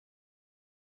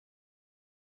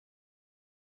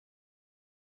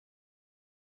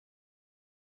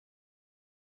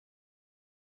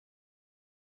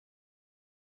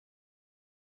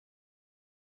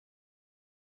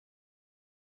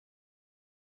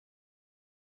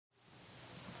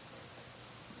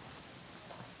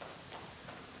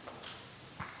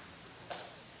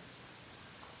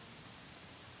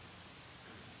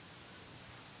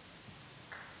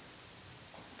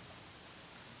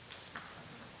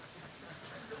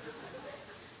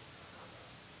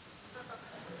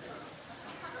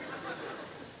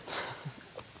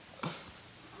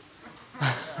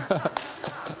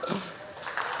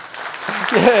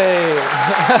Yay!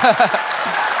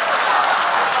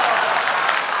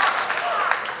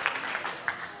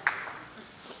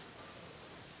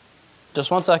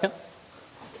 Just 1 second.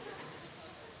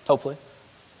 Hopefully.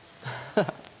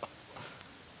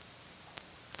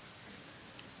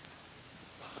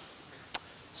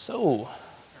 So,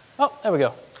 oh, there we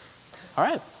go. All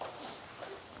right.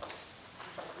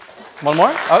 One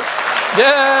more? Oh,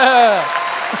 yeah!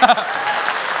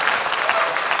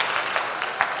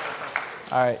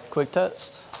 All right, quick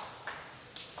test.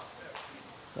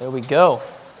 There we go.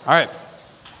 All right.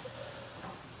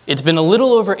 It's been a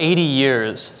little over 80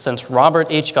 years since Robert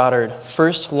H. Goddard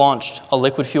first launched a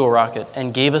liquid fuel rocket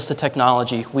and gave us the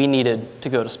technology we needed to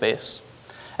go to space.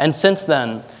 And since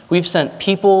then, we've sent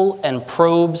people and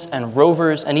probes and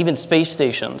rovers and even space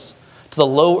stations to the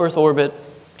low Earth orbit,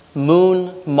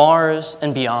 Moon, Mars,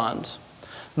 and beyond.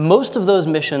 Most of those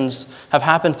missions have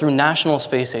happened through national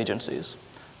space agencies.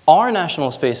 Our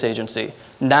national space agency,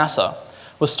 NASA,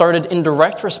 was started in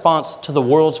direct response to the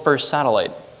world's first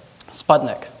satellite,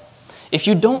 Sputnik. If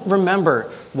you don't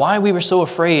remember why we were so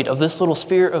afraid of this little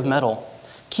sphere of metal,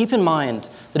 keep in mind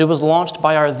that it was launched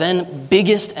by our then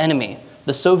biggest enemy,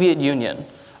 the Soviet Union,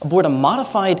 aboard a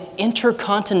modified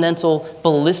intercontinental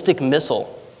ballistic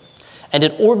missile. And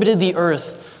it orbited the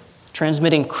Earth,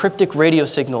 transmitting cryptic radio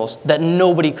signals that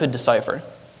nobody could decipher.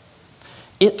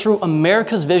 It threw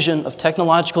America's vision of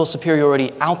technological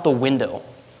superiority out the window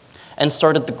and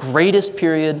started the greatest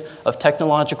period of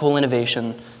technological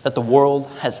innovation that the world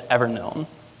has ever known,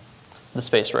 the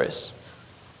space race.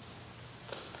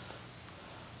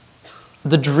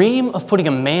 The dream of putting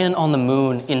a man on the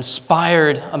moon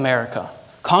inspired America.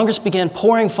 Congress began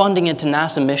pouring funding into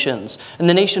NASA missions, and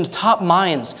the nation's top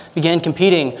minds began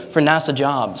competing for NASA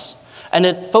jobs. And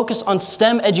it focused on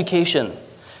STEM education,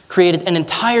 created an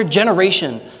entire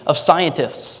generation of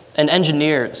scientists and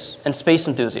engineers and space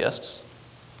enthusiasts.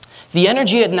 The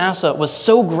energy at NASA was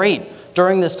so great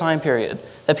during this time period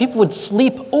that people would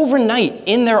sleep overnight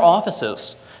in their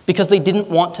offices because they didn't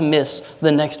want to miss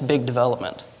the next big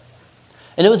development.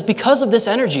 And it was because of this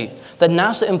energy that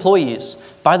NASA employees,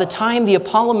 by the time the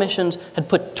Apollo missions had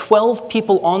put 12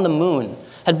 people on the moon,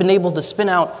 had been able to spin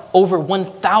out over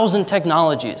 1,000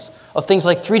 technologies of things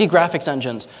like 3D graphics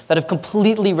engines that have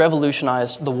completely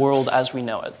revolutionized the world as we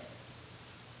know it.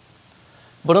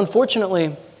 But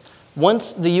unfortunately,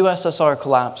 once the USSR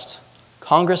collapsed,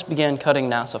 Congress began cutting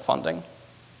NASA funding.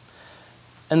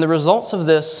 And the results of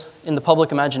this in the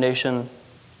public imagination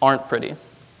aren't pretty.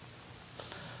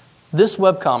 This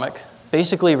webcomic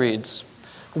basically reads,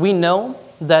 we know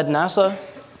that NASA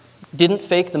didn't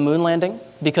fake the moon landing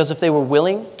because if they were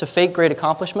willing to fake great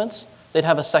accomplishments, they'd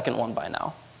have a second one by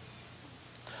now.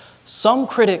 Some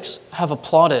critics have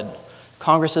applauded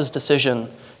Congress's decision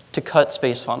to cut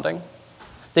space funding.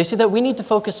 They say that we need to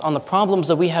focus on the problems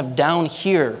that we have down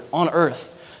here on Earth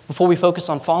before we focus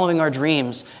on following our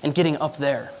dreams and getting up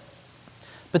there.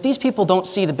 But these people don't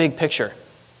see the big picture.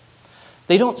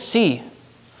 They don't see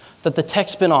that the tech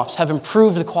spin-offs have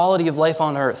improved the quality of life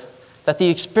on Earth, that the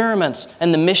experiments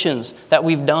and the missions that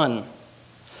we've done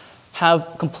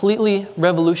have completely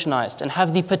revolutionized and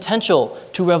have the potential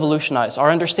to revolutionize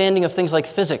our understanding of things like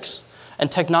physics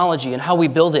and technology and how we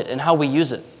build it and how we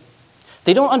use it.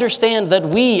 They don't understand that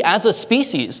we, as a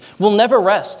species, will never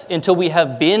rest until we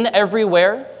have been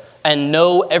everywhere and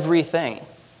know everything.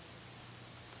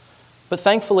 But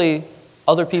thankfully,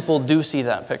 other people do see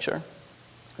that picture.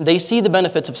 They see the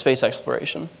benefits of space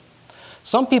exploration.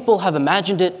 Some people have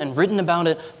imagined it and written about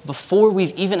it before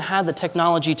we've even had the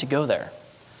technology to go there.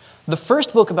 The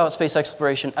first book about space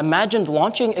exploration imagined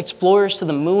launching explorers to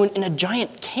the moon in a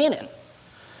giant cannon.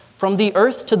 From the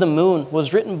Earth to the Moon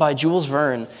was written by Jules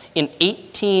Verne in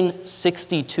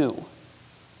 1862.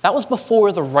 That was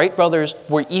before the Wright brothers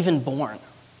were even born.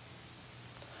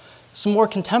 Some more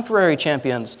contemporary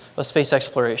champions of space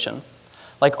exploration,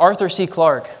 like Arthur C.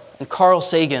 Clarke and Carl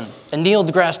Sagan and Neil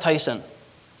deGrasse Tyson,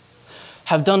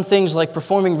 have done things like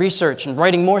performing research and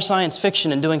writing more science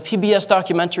fiction and doing PBS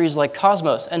documentaries like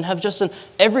Cosmos, and have just done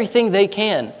everything they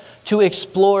can to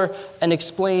explore and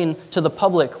explain to the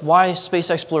public why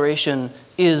space exploration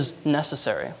is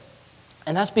necessary.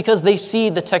 And that's because they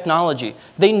see the technology.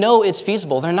 They know it's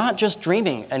feasible. They're not just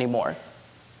dreaming anymore.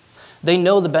 They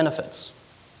know the benefits.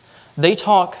 They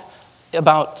talk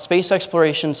about space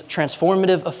exploration's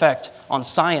transformative effect on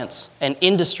science and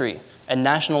industry and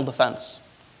national defense.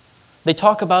 They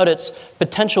talk about its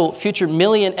potential future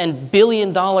million and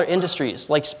billion-dollar industries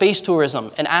like space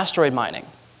tourism and asteroid mining.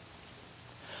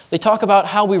 They talk about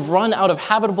how we've run out of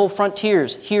habitable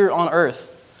frontiers here on Earth,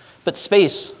 but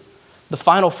space, the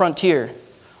final frontier,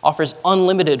 offers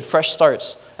unlimited fresh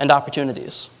starts and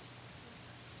opportunities.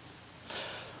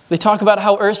 They talk about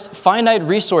how Earth's finite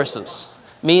resources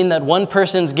mean that one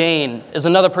person's gain is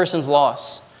another person's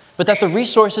loss, but that the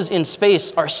resources in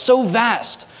space are so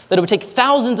vast that it would take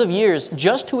thousands of years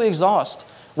just to exhaust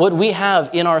what we have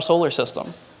in our solar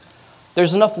system.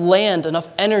 There's enough land, enough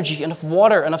energy, enough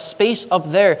water, enough space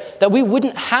up there that we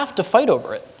wouldn't have to fight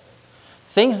over it.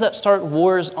 Things that start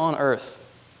wars on Earth,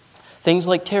 things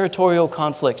like territorial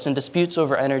conflicts and disputes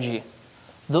over energy,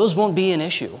 those won't be an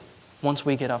issue once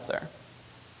we get up there.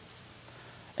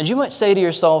 And you might say to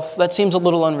yourself, that seems a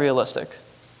little unrealistic.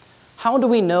 How do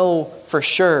we know for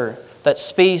sure that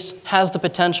space has the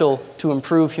potential to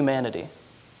improve humanity?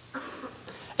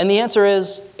 And the answer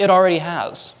is, it already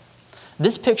has.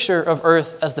 This picture of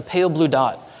Earth as the pale blue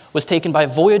dot was taken by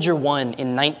Voyager 1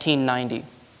 in 1990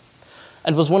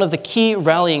 and was one of the key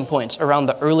rallying points around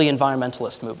the early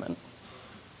environmentalist movement.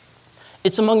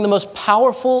 It's among the most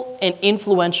powerful and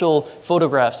influential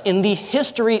photographs in the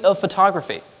history of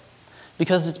photography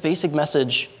because its basic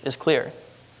message is clear.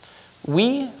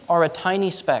 We are a tiny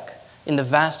speck in the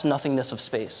vast nothingness of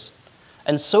space.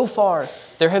 And so far,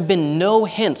 there have been no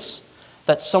hints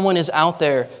that someone is out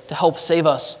there to help save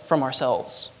us from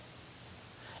ourselves.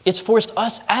 It's forced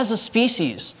us as a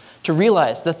species to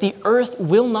realize that the Earth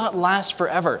will not last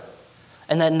forever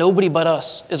and that nobody but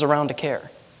us is around to care.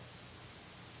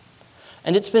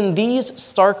 And it's been these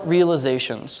stark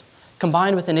realizations,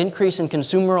 combined with an increase in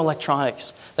consumer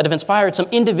electronics, that have inspired some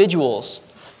individuals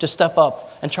to step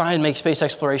up and try and make space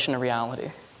exploration a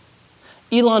reality.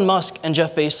 Elon Musk and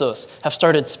Jeff Bezos have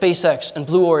started SpaceX and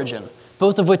Blue Origin,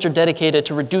 both of which are dedicated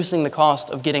to reducing the cost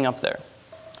of getting up there.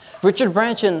 Richard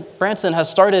Branson has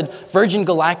started Virgin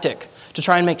Galactic to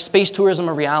try and make space tourism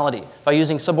a reality by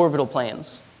using suborbital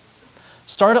planes.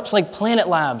 Startups like Planet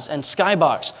Labs and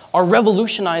Skybox are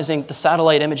revolutionizing the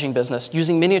satellite imaging business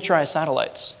using miniaturized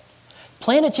satellites.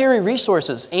 Planetary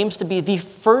Resources aims to be the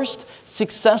first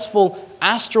successful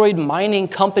asteroid mining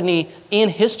company in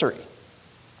history.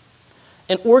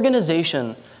 An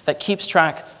organization that keeps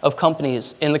track of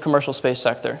companies in the commercial space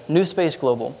sector, New Space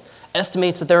Global,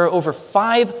 estimates that there are over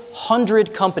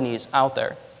 500 companies out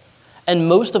there, and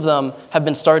most of them have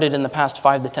been started in the past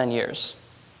 5 to 10 years.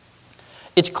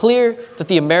 It's clear that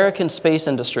the American space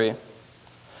industry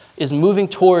is moving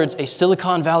towards a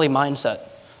Silicon Valley mindset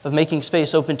of making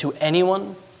space open to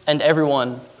anyone and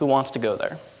everyone who wants to go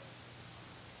there.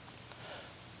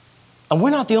 And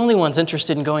we're not the only ones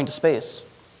interested in going to space.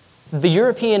 The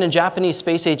European and Japanese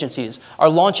space agencies are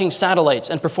launching satellites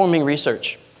and performing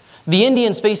research. The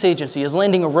Indian Space Agency is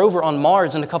landing a rover on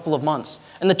Mars in a couple of months,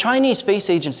 and the Chinese Space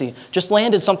Agency just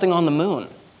landed something on the moon.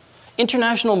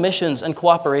 International missions and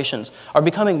cooperations are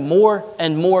becoming more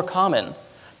and more common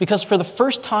because for the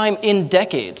first time in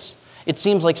decades, it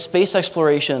seems like space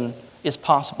exploration is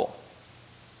possible.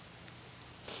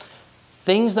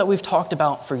 Things that we've talked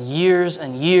about for years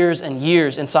and years and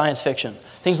years in science fiction,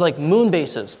 things like moon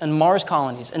bases and Mars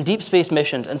colonies and deep space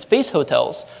missions and space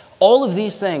hotels, all of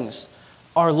these things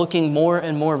are looking more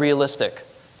and more realistic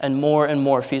and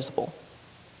more feasible.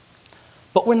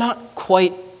 But we're not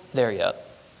quite there yet.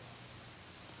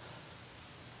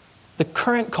 The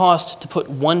current cost to put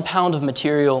 1 pound of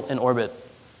material in orbit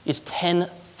is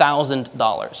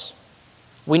 $10,000.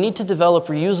 We need to develop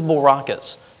reusable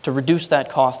rockets to reduce that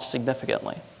cost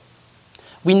significantly.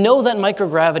 We know that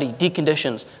microgravity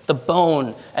deconditions the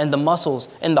bone and the muscles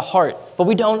and the heart, but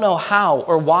we don't know how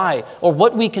or why or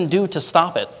what we can do to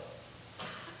stop it.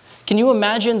 Can you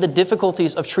imagine the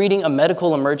difficulties of treating a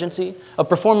medical emergency, of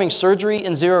performing surgery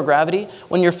in zero gravity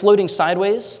when you're floating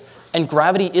sideways and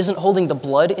gravity isn't holding the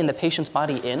blood in the patient's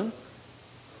body in?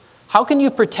 How can you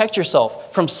protect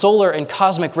yourself from solar and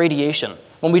cosmic radiation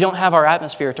when we don't have our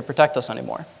atmosphere to protect us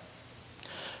anymore?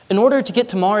 In order to get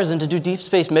to Mars and to do deep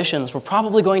space missions, we're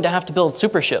probably going to have to build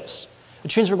super ships,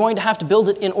 which means we're going to have to build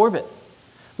it in orbit.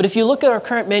 But if you look at our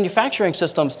current manufacturing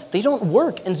systems, they don't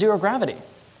work in zero gravity.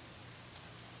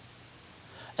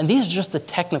 And these are just the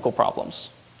technical problems.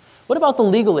 What about the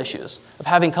legal issues of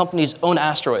having companies own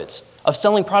asteroids, of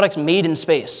selling products made in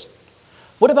space?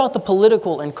 What about the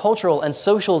political and cultural and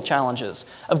social challenges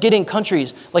of getting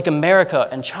countries like America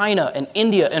and China and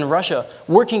India and Russia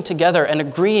working together and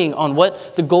agreeing on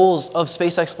what the goals of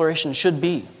space exploration should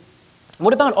be?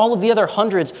 What about all of the other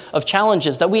hundreds of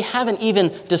challenges that we haven't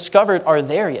even discovered are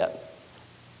there yet?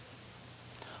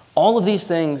 All of these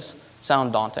things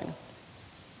sound daunting.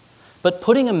 But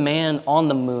putting a man on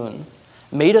the moon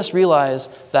made us realize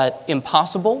that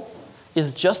impossible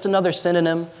is just another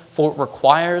synonym for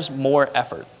requires more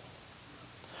effort.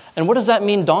 And what does that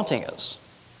mean daunting is?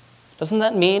 Doesn't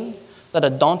that mean that a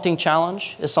daunting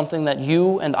challenge is something that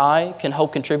you and I can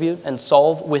help contribute and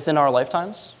solve within our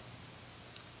lifetimes?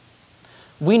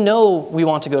 We know we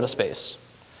want to go to space.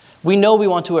 We know we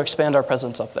want to expand our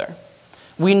presence up there.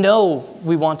 We know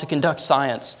we want to conduct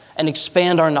science and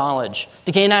expand our knowledge,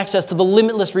 to gain access to the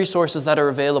limitless resources that are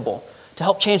available, to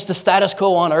help change the status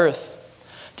quo on Earth,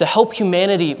 to help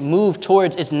humanity move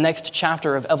towards its next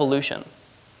chapter of evolution.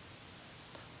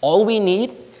 All we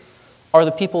need are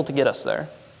the people to get us there.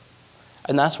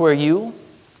 And that's where you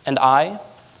and I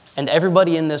and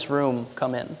everybody in this room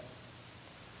come in.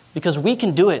 Because we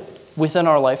can do it within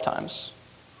our lifetimes.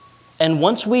 And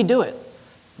once we do it,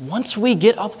 once we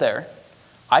get up there,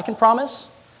 I can promise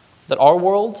that our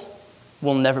world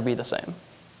will never be the same.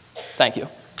 Thank you.